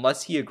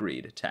unless he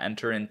agreed to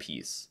enter in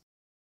peace.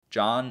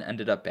 John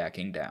ended up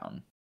backing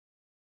down.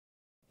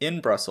 In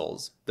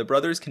Brussels, the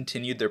brothers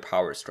continued their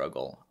power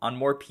struggle on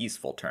more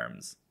peaceful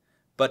terms,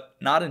 but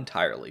not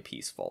entirely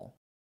peaceful.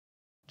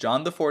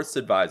 John IV's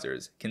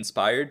advisors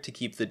conspired to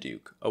keep the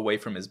Duke away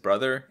from his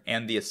brother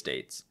and the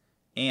estates,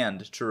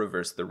 and to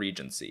reverse the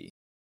regency.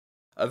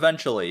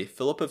 Eventually,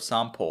 Philip of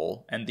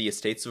Saint-Pol and the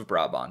estates of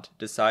Brabant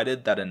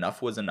decided that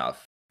enough was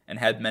enough and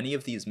had many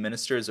of these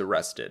ministers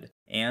arrested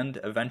and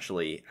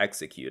eventually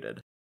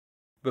executed.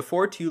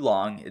 Before too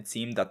long, it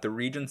seemed that the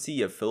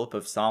regency of Philip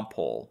of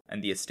Saint-Pol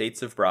and the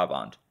estates of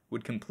Brabant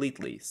would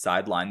completely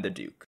sideline the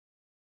Duke.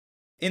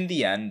 In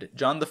the end,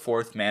 John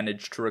IV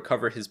managed to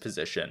recover his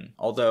position,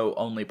 although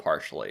only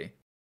partially.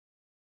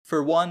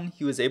 For one,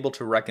 he was able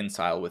to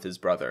reconcile with his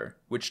brother,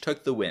 which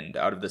took the wind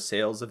out of the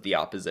sails of the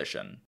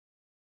opposition.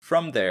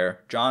 From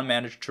there, John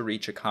managed to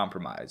reach a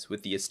compromise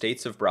with the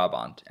estates of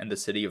Brabant and the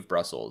city of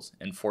Brussels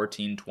in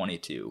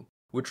 1422,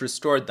 which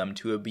restored them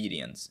to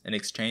obedience in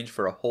exchange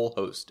for a whole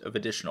host of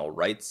additional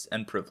rights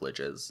and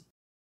privileges.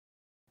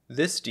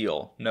 This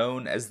deal,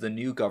 known as the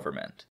New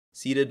Government,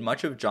 ceded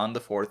much of John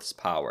IV's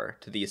power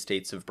to the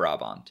estates of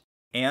Brabant,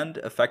 and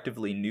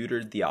effectively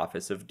neutered the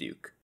office of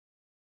Duke.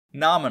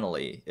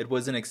 Nominally, it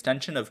was an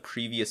extension of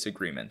previous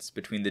agreements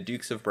between the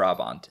Dukes of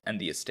Brabant and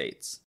the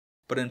estates,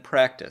 but in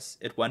practice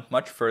it went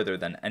much further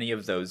than any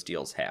of those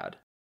deals had.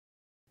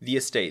 The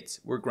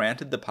estates were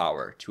granted the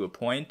power to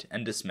appoint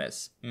and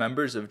dismiss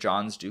members of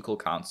John's ducal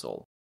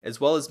council, as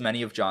well as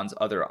many of John's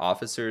other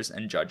officers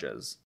and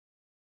judges.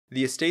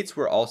 The estates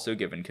were also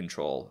given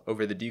control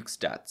over the Duke's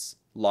debts,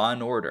 law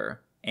and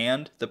order,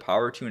 and the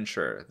power to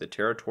ensure the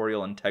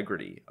territorial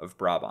integrity of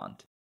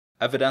Brabant.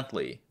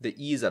 Evidently, the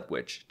ease at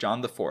which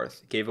John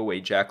IV gave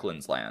away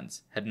Jacqueline's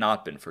lands had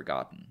not been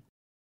forgotten.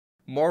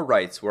 More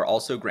rights were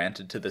also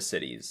granted to the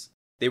cities.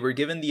 They were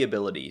given the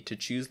ability to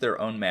choose their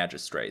own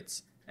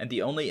magistrates, and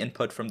the only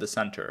input from the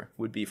center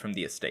would be from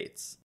the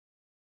estates.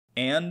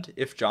 And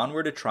if John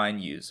were to try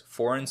and use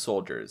foreign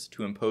soldiers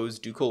to impose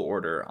ducal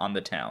order on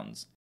the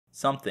towns,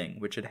 something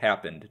which had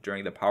happened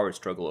during the power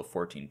struggle of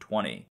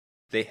 1420,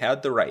 they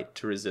had the right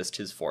to resist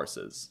his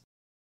forces.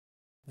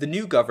 The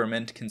new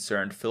government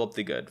concerned Philip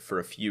the Good for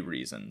a few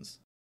reasons.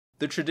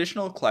 The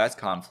traditional class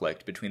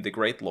conflict between the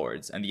great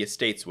lords and the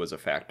estates was a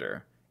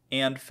factor,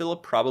 and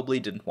Philip probably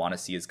didn't want to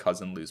see his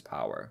cousin lose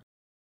power.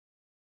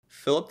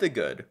 Philip the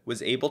Good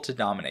was able to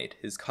dominate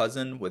his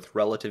cousin with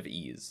relative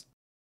ease,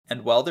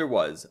 and while there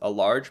was a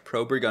large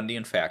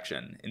pro-Burgundian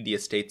faction in the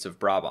estates of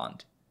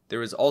Brabant, there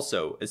was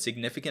also a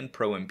significant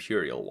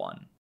pro-imperial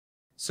one.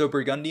 So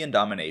Burgundian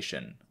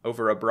domination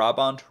over a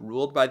Brabant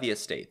ruled by the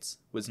estates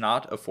was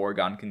not a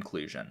foregone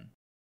conclusion.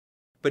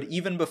 But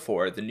even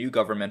before the new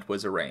government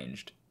was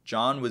arranged,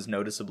 John was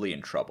noticeably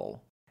in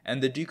trouble,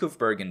 and the Duke of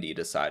Burgundy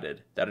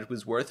decided that it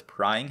was worth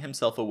prying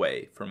himself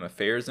away from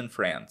affairs in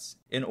France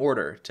in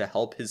order to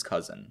help his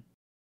cousin.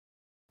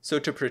 So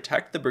to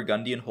protect the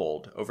Burgundian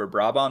hold over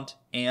Brabant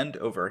and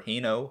over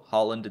Hainaut,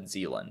 Holland, and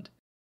Zeeland,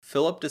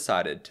 Philip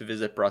decided to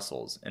visit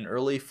Brussels in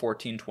early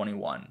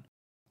 1421,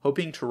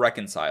 hoping to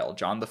reconcile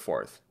John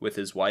IV with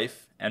his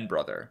wife and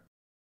brother.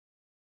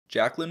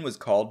 Jacqueline was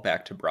called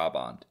back to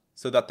Brabant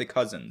so that the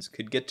cousins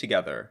could get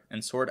together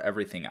and sort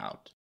everything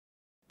out.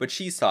 But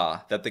she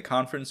saw that the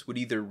conference would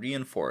either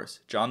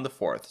reinforce John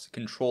IV's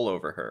control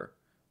over her,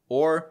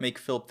 or make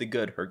Philip the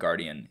Good her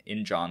guardian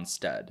in John's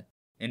stead,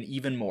 an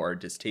even more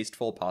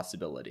distasteful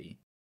possibility.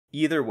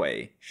 Either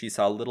way, she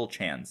saw little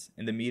chance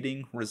in the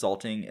meeting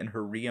resulting in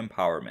her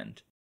re-empowerment,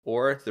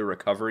 or the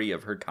recovery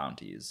of her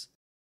counties.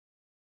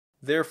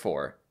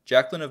 Therefore,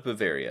 Jacqueline of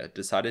Bavaria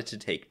decided to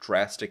take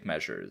drastic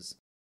measures.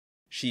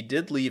 She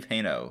did leave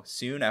Hainaut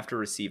soon after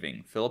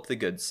receiving Philip the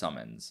Good's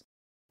summons,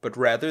 but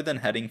rather than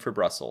heading for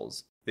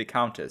Brussels, the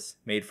Countess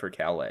made for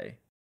Calais.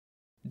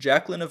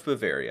 Jacqueline of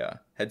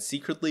Bavaria had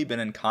secretly been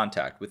in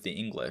contact with the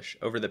English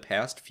over the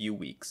past few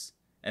weeks,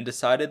 and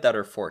decided that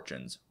her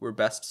fortunes were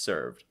best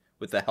served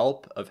with the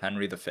help of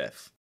Henry V.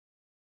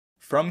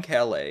 From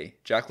Calais,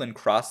 Jacqueline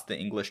crossed the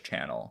English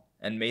Channel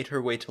and made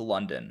her way to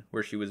London,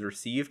 where she was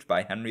received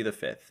by Henry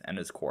V and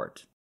his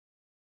court.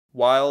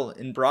 While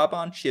in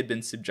Brabant she had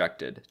been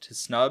subjected to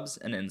snubs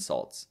and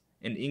insults,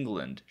 in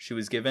England she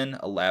was given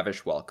a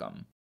lavish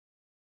welcome.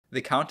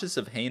 The Countess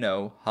of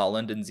Hainaut,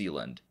 Holland, and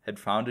Zeeland had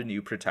found a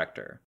new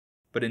protector,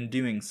 but in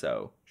doing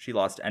so, she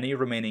lost any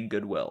remaining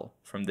goodwill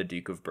from the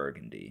Duke of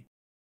Burgundy.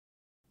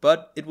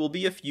 But it will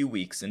be a few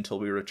weeks until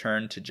we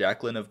return to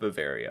Jacqueline of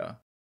Bavaria.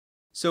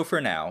 So for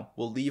now,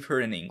 we'll leave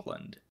her in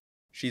England.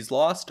 She's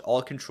lost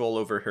all control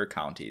over her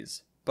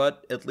counties,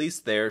 but at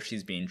least there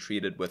she's being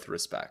treated with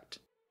respect.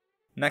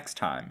 Next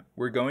time,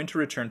 we're going to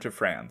return to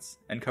France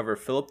and cover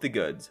Philip the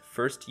Good's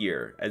first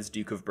year as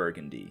Duke of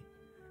Burgundy,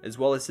 as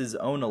well as his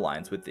own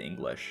alliance with the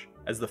English,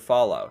 as the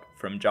fallout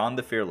from John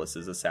the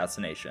Fearless's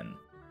assassination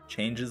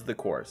changes the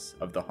course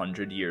of the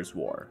 100 Years'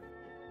 War.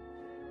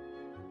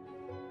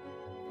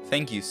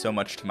 Thank you so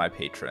much to my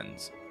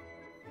patrons: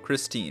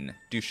 Christine,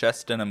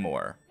 Duchesse de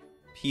Nemours;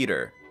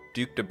 Peter,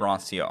 Duc de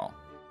Brancion;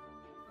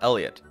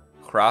 Elliot,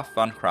 Graf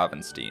von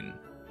Kravenstein;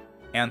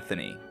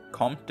 Anthony,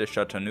 Comte de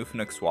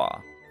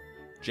Chateauneuf-Nexois;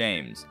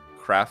 James,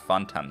 Graf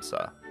von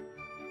Temsa;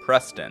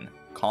 Preston,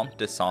 Comte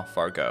de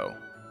Saint-Fargeau,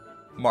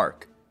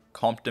 Mark,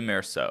 Comte de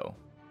Meursault,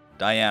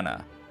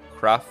 Diana,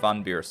 Graf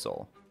von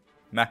Beersel,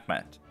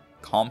 Mehmet,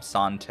 Comte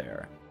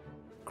Santerre,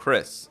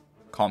 Chris,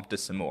 Comte de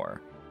Semur,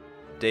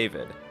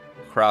 David,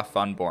 Graf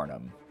von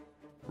Bornum,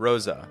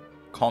 Rosa,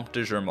 Comte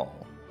de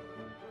Germol,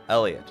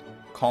 Elliot,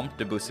 Comte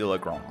de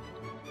Bussy-le-Grand,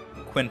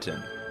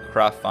 Quentin,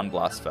 Graf von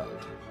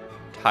Blasfeld,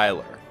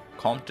 Tyler,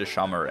 Comte de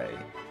Chamaret,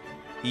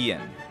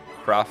 Ian,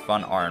 Graf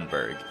von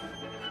Arenberg,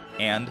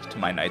 and to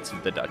my Knights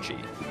of the Duchy.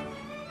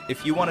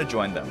 If you want to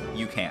join them,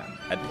 you can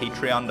at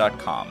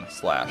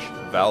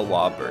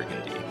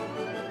patreon.com/ValoisBurgundy.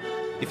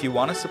 If you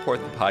want to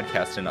support the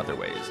podcast in other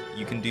ways,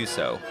 you can do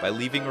so by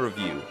leaving a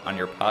review on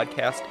your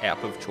podcast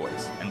app of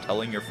choice and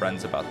telling your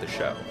friends about the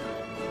show.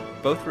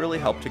 Both really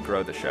help to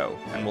grow the show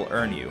and will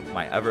earn you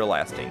my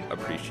everlasting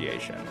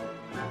appreciation.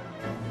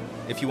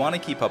 If you want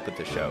to keep up with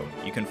the show,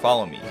 you can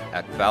follow me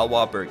at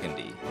Valois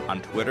Burgundy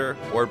on Twitter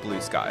or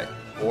Blue Sky,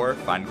 or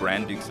find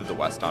Grand Dukes of the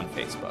West on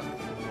Facebook.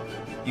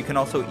 You can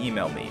also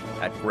email me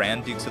at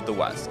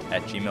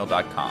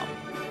granddukesofthewest@gmail.com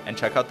and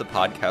check out the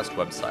podcast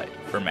website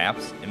for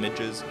maps,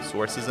 images,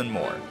 sources, and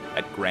more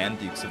at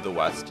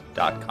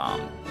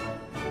granddukesofthewest.com.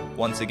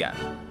 Once again,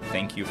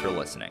 thank you for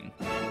listening.